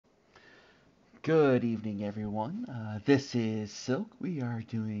Good evening, everyone. This is Silk. We are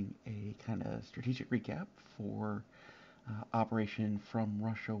doing a kind of strategic recap for Operation From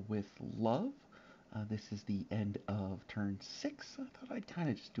Russia with Love. This is the end of turn six. I thought I'd kind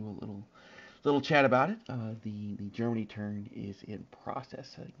of just do a little chat about it. The Germany turn is in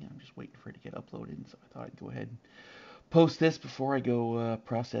process. I'm just waiting for it to get uploaded, so I thought I'd go ahead and post this before I go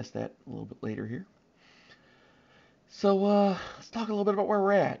process that a little bit later here. So let's talk a little bit about where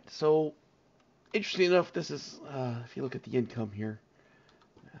we're at. So interesting enough, this is, if you look at the income here,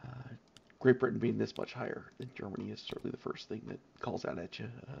 uh, Great Britain being this much higher than Germany is certainly the first thing that calls out at you.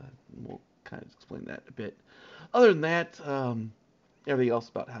 We'll kind of explain that a bit. Other than that, everything else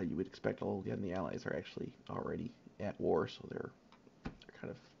about how you would expect. All again, the Allies are actually already at war, so they're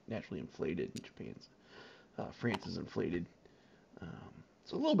kind of naturally inflated. And Japan's, France is inflated. Um,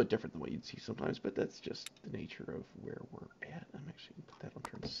 it's a little bit different than what you'd see sometimes, but that's just the nature of where we're at. I'm actually going to put that on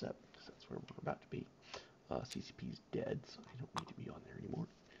turn 7 because that's where we're about to be. CCP's dead, so I don't need to be on there anymore.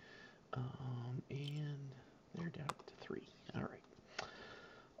 And they're down to 3. All right.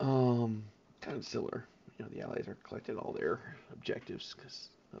 Kind of similar. The Allies are collecting all their objectives because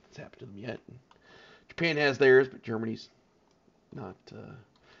nothing's happened to them yet. And Japan has theirs, but Germany's not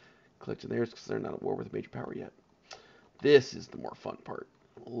collecting theirs because they're not at war with a major power yet. This is the more fun part.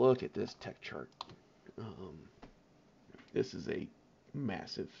 Look at this tech chart. Um, this is a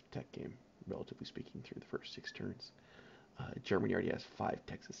massive tech game, relatively speaking, through the first 6 turns. Germany already has 5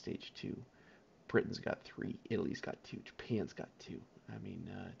 techs at stage 2. Britain's got 3. Italy's got 2. Japan's got 2. I mean,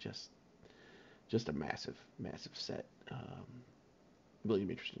 just a massive, massive set. Really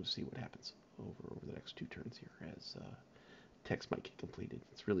interesting to see what happens over the next 2 turns here as techs might get completed.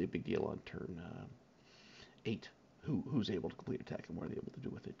 It's really a big deal on turn 8. Who's able to complete a tech and what are they able to do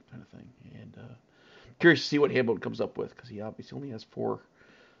with it, kind of thing. And curious to see what Hamilton comes up with because he obviously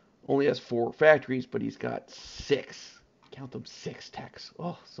only has four factories, but he's got 6. Count them, 6 techs.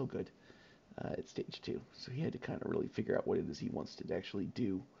 Oh, so good. At stage 2, so he had to kind of really figure out what it is he wants to actually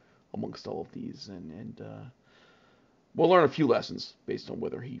do amongst all of these, and we'll learn a few lessons based on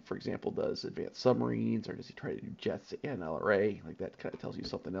whether he, for example, does advanced submarines or does he try to do jets and LRA. Like that kind of tells you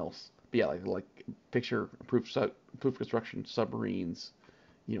something else. But yeah, like picture improved construction submarines,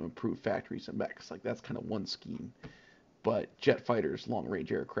 improved factories and mechs. Like that's kind of one scheme. But jet fighters, long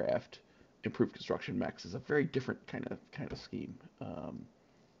range aircraft, improved construction mechs is a very different kind of scheme.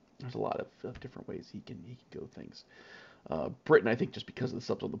 There's a lot of different ways he can go things. Britain, I think, just because of the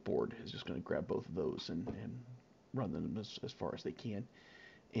subs on the board, is just going to grab both of those and run them as far as they can.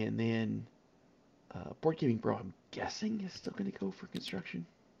 And then Board Gaming Bro, I'm guessing, is still going to go for construction.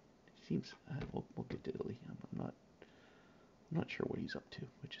 Seems we'll get to Italy. I'm not sure what he's up to,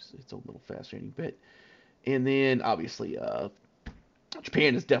 which is it's a little fascinating bit. And then obviously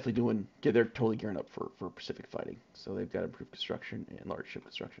Japan is definitely they're totally gearing up for Pacific fighting. So they've got improved construction and large ship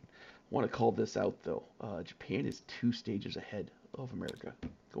construction. I want to call this out though. Japan is 2 stages ahead of America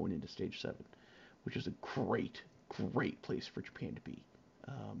going into stage 7, which is a great place for Japan to be.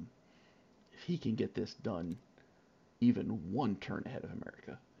 Um, if he can get this done even 1 turn ahead of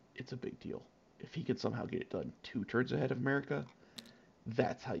America, it's a big deal. If he can somehow get it done 2 turns ahead of America,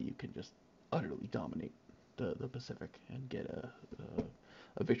 that's how you can just utterly dominate the Pacific and get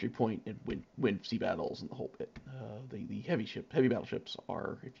a victory point and win sea battles and the whole bit. The heavy battleships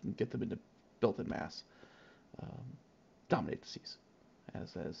are, if you can get them into built in mass, um, dominate the seas,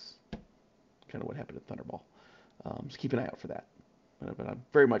 as kind of what happened at Thunderball. So keep an eye out for that. But I'm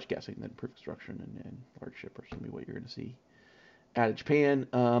very much guessing that improved construction and large ship are going to be what you're going to see out of Japan.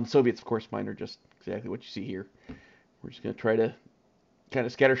 Soviets, of course, mine are just exactly what you see here. We're just going to try to kind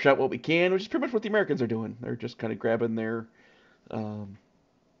of scattershot what we can, which is pretty much what the Americans are doing. They're just kind of grabbing um,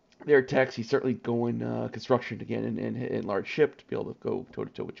 their techs. He's certainly going construction again and large ship to be able to go toe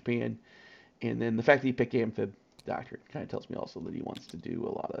to toe with Japan. And then the fact that he picked Amphib Doctrine kind of tells me also that he wants to do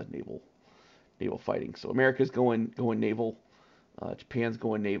a lot of naval fighting. So America's going naval, Japan's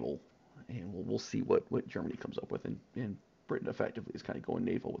going naval, and we'll see what Germany comes up with. And Britain effectively is kind of going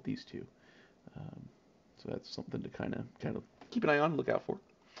naval with these two. Um, so that's something to kind of keep an eye on, look out for.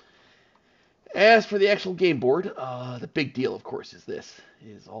 As for the actual game board, the big deal, of course,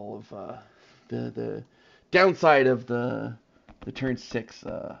 is all of the downside of the turn 6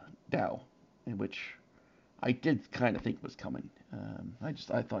 Dow, in which I did kind of think was coming.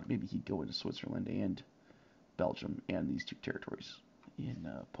 I thought maybe he'd go into Switzerland and Belgium and these 2 territories in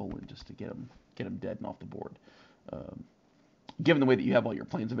Poland just to get them dead and off the board. Um, Given the way that you have all your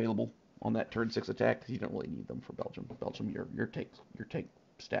planes available on that turn 6 attack, you don't really need them for Belgium. Belgium, your tank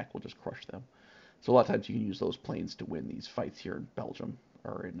stack will just crush them. So a lot of times you can use those planes to win these fights here in Belgium.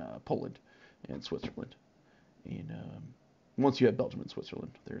 are in Poland and Switzerland. And once you have Belgium and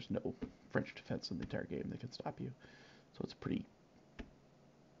Switzerland, there's no French defense in the entire game that can stop you. So it's a pretty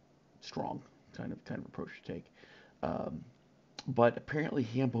strong kind of approach to take. Um, but apparently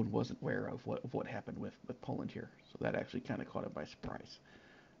Hambone wasn't aware of what happened with Poland here, so that actually kind of caught him by surprise.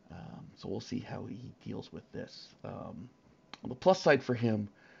 So we'll see how he deals with this. On the plus side for him,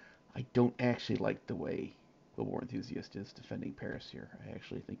 I don't actually like the way the War Enthusiast is defending Paris here. I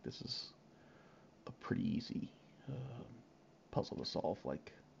actually think this is a pretty easy puzzle to solve,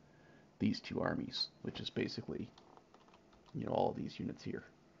 like these two armies, which is basically, all these units here,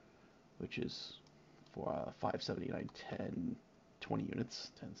 which is for 579, 10, 20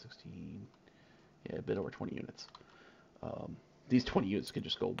 units, 10, 16, yeah, a bit over 20 units. These 20 units can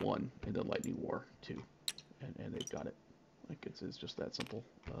just go one and then Lightning War two, and they've got it. Like it's just that simple.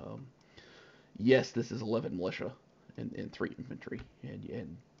 Yes, this is 11 militia and 3 infantry,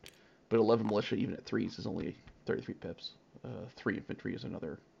 but 11 militia even at threes is only 33 pips. 3 infantry is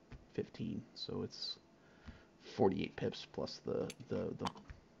another 15, so it's 48 pips plus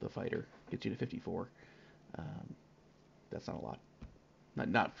the fighter gets you to 54. Um, that's not a lot.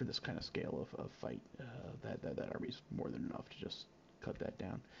 Not for this kind of scale of fight. That army's more than enough to just cut that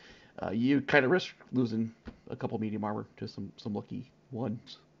down. You kind of risk losing a couple medium armor to some lucky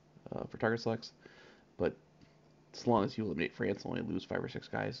ones for target selects, but as long as you eliminate France and only lose 5 or 6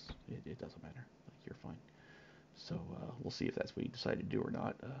 guys, it doesn't matter. Like you're fine. So we'll see if that's what he decided to do or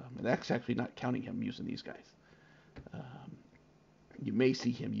not. And that's actually not counting him using these guys. Um, you may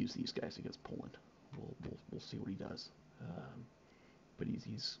see him use these guys against Poland. We'll see what he does. But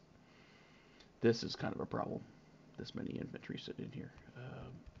he's this is kind of a problem. This many infantry sitting in here,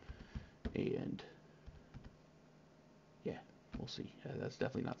 and yeah, we'll see. That's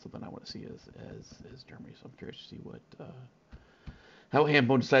definitely not something I want to see as Germany. So I'm curious to see what how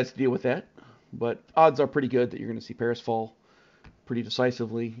Hambone decides to deal with that. But odds are pretty good that you're going to see Paris fall pretty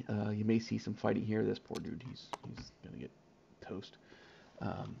decisively. You may see some fighting here. This poor dude, he's going to get toast.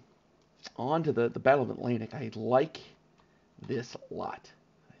 Um, on to the Battle of Atlantic. I like this a lot.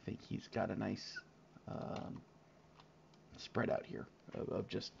 I think he's got a nice spread out here of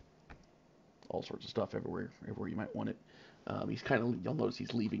just all sorts of stuff everywhere you might want it. He's kind of, you'll notice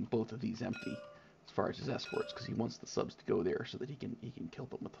he's leaving both of these empty as far as his escorts because he wants the subs to go there so that he can kill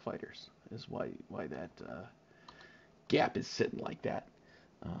them with the fighters. Is why that gap is sitting like that.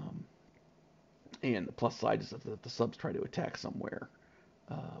 Um, and the plus side is if the subs try to attack somewhere,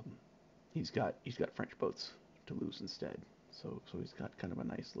 um, he's got French boats to lose instead. So he's got kind of a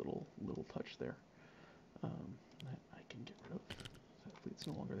nice little touch there. That I can get rid of. That fleet's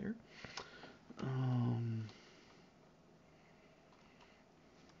no longer there.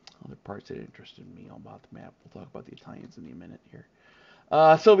 Other parts that interested me about the map. We'll talk about the Italians in a minute here.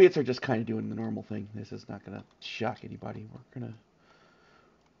 Soviets are just kind of doing the normal thing. This is not going to shock anybody. We're going to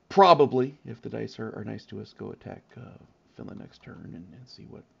probably, if the dice are nice to us, go attack Finland next turn and see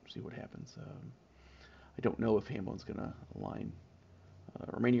what happens. I don't know if Hambone's going to align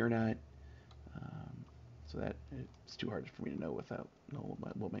Romania or not. So that it's too hard for me to know without knowing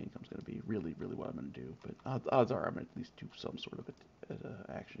what my income's going to be. Really, really what I'm going to do. But odds are I'm going to at least do some sort of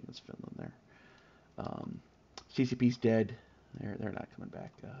action against Finland there. CCP's dead. They're not coming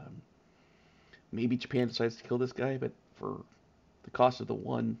back. Maybe Japan decides to kill this guy, but for the cost of the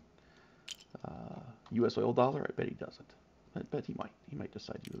one U.S. oil dollar, I bet he doesn't. I bet he might. He might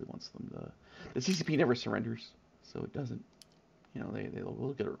decide he really wants them to. The CCP never surrenders, so it doesn't.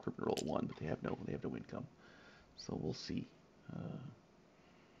 They'll get a recruitment roll at 1, but they have no income. So we'll see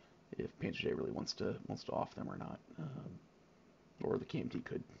if Panzer really wants to off them or not, or the KMT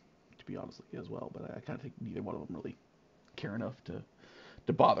could, to be honest as well. But I kind of think neither one of them really care enough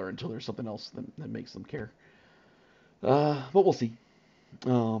to bother until there's something else that makes them care. But we'll see.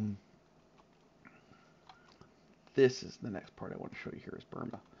 This is the next part I want to show you here is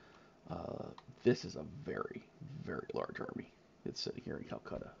Burma. This is a very, very large army that's sitting here in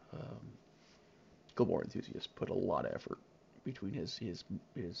Calcutta. Global War Enthusiast put a lot of effort between his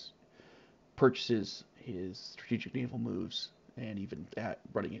purchases, his strategic naval moves, and even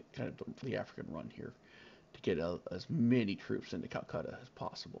running it kind of for the African run here to get as many troops into Calcutta as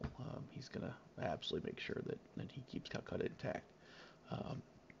possible. He's going to absolutely make sure that he keeps Calcutta intact.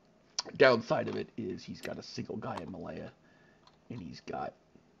 Downside of it is he's got a single guy in Malaya, and he's got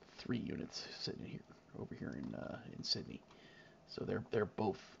 3 units sitting here over here in Sydney. So they're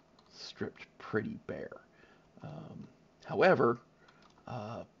both stripped pretty bare. However,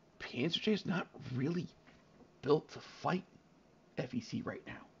 Panzer J is not really built to fight FEC right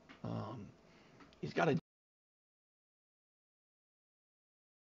now. He's got a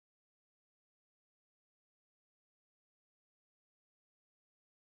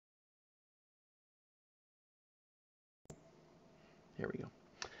Here we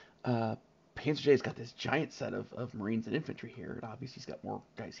go. Panzer J's got this giant set of Marines and infantry here, and obviously he's got more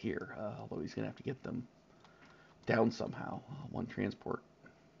guys here, although he's going to have to get them down somehow. One transport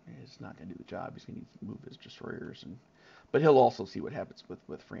is not going to do the job. He's going to need to move his destroyers, but he'll also see what happens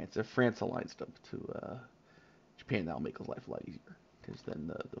with France. If France aligns up to Japan, that'll make his life a lot easier, because then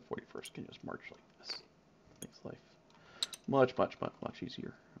the 41st can just march like this. Makes life much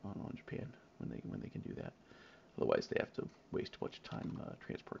easier on Japan when they can do that. Otherwise, they have to waste too much time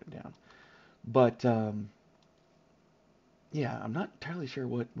transporting down. But yeah, I'm not entirely sure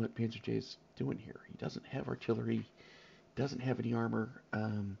what Panzer J is doing here. He doesn't have artillery, doesn't have any armor,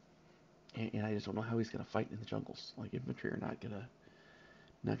 and I just don't know how he's going to fight in the jungles. Like, infantry are not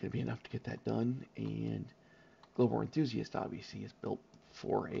gonna be enough to get that done. And Global War Enthusiast obviously has built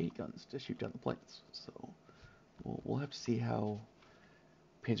 4 A guns to shoot down the planes. So we'll have to see how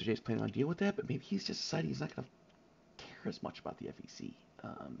Panzer J is planning on dealing with that. But maybe he's just decided he's not going to care as much about the FEC.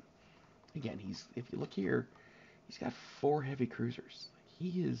 Again, if you look here, he's got 4 heavy cruisers.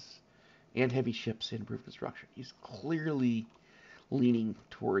 He is, and heavy ships in improved construction. He's clearly leaning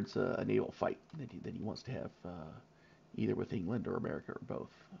towards a naval fight that he wants to have either with England or America or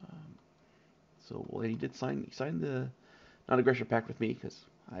both. So he did sign the non-aggression pact with me, because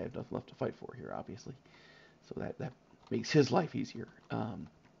I have nothing left to fight for here, obviously. So that makes his life easier.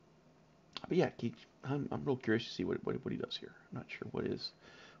 But yeah, I'm real curious to see what he does here. I'm not sure what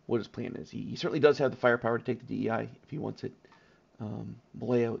his plan is. He certainly does have the firepower to take the DEI if he wants it.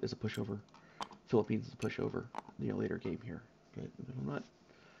 Malaya is a pushover. Philippines is a pushover. Later game here. But I'm not.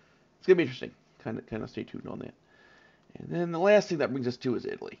 It's gonna be interesting. Kind of stay tuned on that. And then the last thing that brings us to is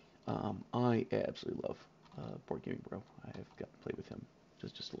Italy. I absolutely love Board Gaming Bro. I have got to play with him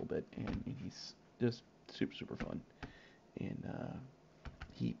just a little bit, and he's just super fun. And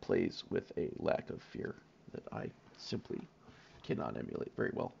he plays with a lack of fear that I simply cannot emulate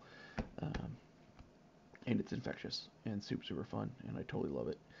very well. And it's infectious and super fun, and I totally love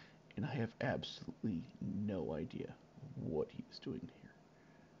it. And I have absolutely no idea what he is doing here.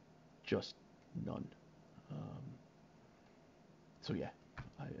 Just none. So yeah,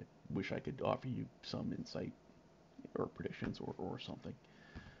 I wish I could offer you some insight or predictions or something,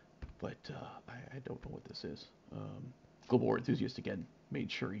 but I don't know what this is. Global War Enthusiast again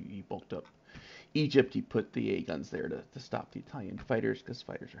made sure he bulked up Egypt. He put the A guns there to stop the Italian fighters, because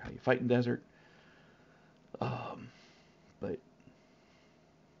fighters are how you fight in desert. But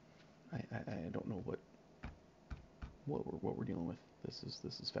I don't know what we're dealing with. This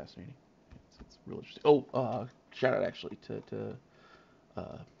is fascinating. It's real interesting. Oh, shout out actually to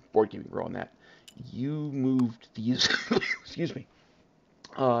Board Gaming Bro on that. You moved these. Excuse me.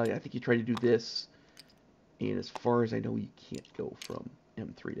 I think you tried to do this, and as far as I know, you can't go from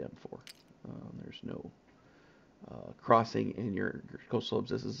M3 to M4. There's no crossing in your coastal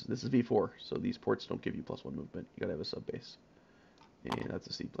hubs. This is V4, so these ports don't give you +1 movement. You gotta have a sub base, and that's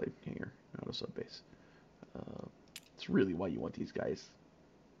a seed blade hangar, not a sub base. It's really why you want these guys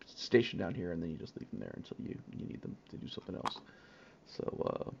stationed down here, and then you just leave them there until you need them to do something else.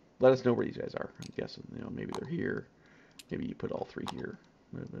 So let us know where these guys are. I'm guessing, maybe they're here. Maybe you put all 3 here.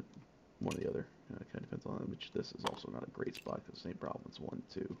 But one or the other. It kind of depends on which. This is also not a great spot, because the same problem. It's 1,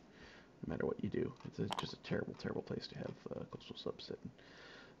 2. No matter what you do, it's just a terrible place to have coastal subs sitting.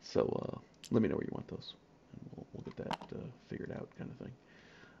 So let me know where you want those, and we'll get that figured out, kind of thing.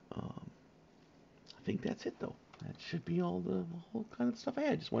 I think that's it, though. That should be all the whole kind of stuff I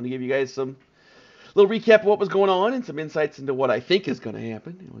had. Just wanted to give you guys some little recap of what was going on and some insights into what I think is going to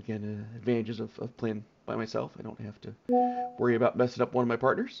happen. Again, advantages of playing by myself. I don't have to worry about messing up one of my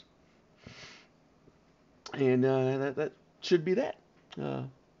partners. And that should be that.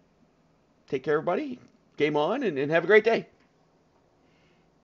 Take care, everybody. Game on, and have a great day.